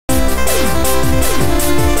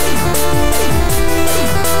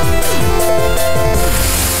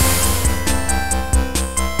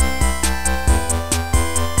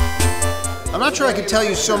not sure I could tell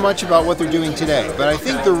you so much about what they're doing today, but I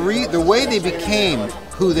think the way they became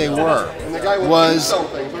who they were was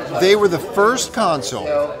they were the first console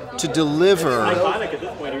to deliver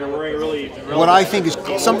what I think is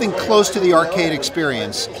something close to the arcade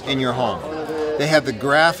experience in your home. They had the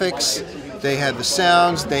graphics, they had the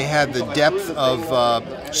sounds, they had the depth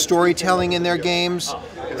of storytelling in their games,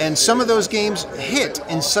 and some of those games hit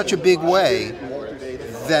in such a big way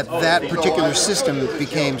that that particular system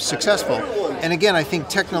became successful. And again, I think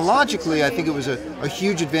technologically, I think it was a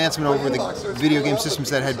huge advancement over the video game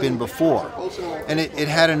systems that had been before. And it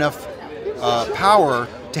had enough power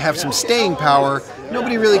to have some staying power.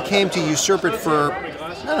 Nobody really came to usurp it for,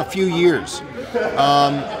 I don't know, a few years.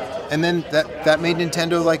 And then that made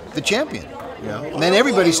Nintendo like the champion. You know? And then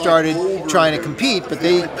everybody started trying to compete, but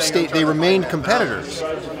they remained competitors.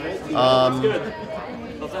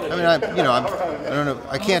 I mean, I don't know.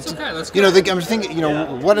 I can't. You know, I'm thinking. You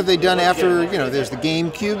know, what have they done after? You know, there's the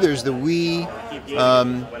GameCube, there's the Wii,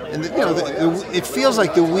 and it feels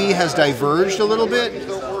like the Wii has diverged a little bit,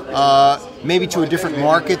 maybe to a different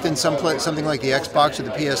market than something like the Xbox or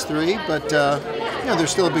the PS3. But you know, they're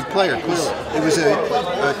still a big player. Clearly, it was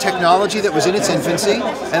a technology that was in its infancy,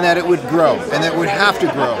 and that it would grow, and that it would have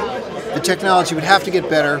to grow. The technology would have to get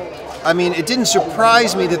better. I mean, it didn't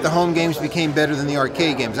surprise me that the home games became better than the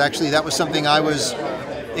arcade games. Actually, that was something I was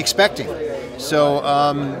expecting. So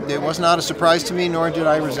it was not a surprise to me, nor did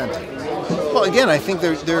I resent it. Well, again, I think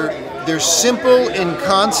they're simple in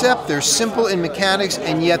concept, they're simple in mechanics,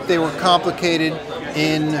 and yet they were complicated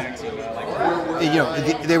in, you know,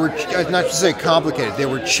 they were, not to say complicated, they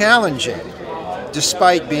were challenging,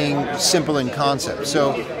 despite being simple in concept.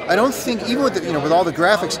 So I don't think, even with with all the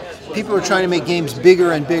graphics, people are trying to make games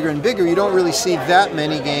bigger and bigger and bigger. You don't really see that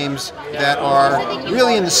many games that are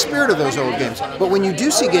really in the spirit of those old games. But when you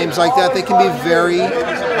do see games like that, they can be very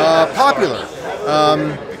popular.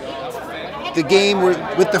 The game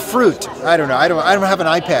with the fruit. I don't know. I don't have an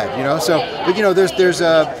iPad. You know. So, but you know,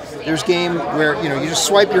 there's game where you just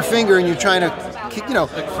swipe your finger and you're trying to,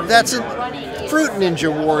 that's it. Fruit Ninja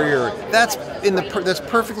Warrior. That's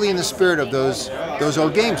perfectly in the spirit of those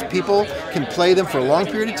old games. People can play them for a long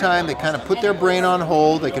period of time. They kind of put their brain on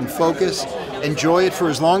hold. They can focus, enjoy it for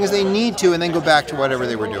as long as they need to, and then go back to whatever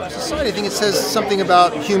they were doing. I think it says something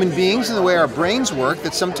about human beings and the way our brains work,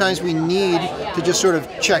 that sometimes we need to just sort of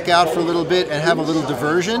check out for a little bit and have a little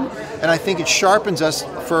diversion. And I think it sharpens us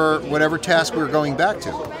for whatever task we're going back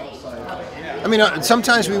to. I mean,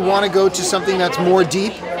 sometimes we want to go to something that's more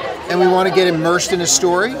deep, and we want to get immersed in a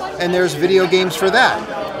story, and there's video games for that.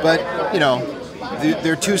 But, you know,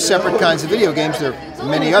 they're two separate kinds of video games. There are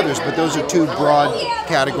many others, but those are two broad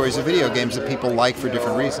categories of video games that people like for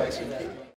different reasons.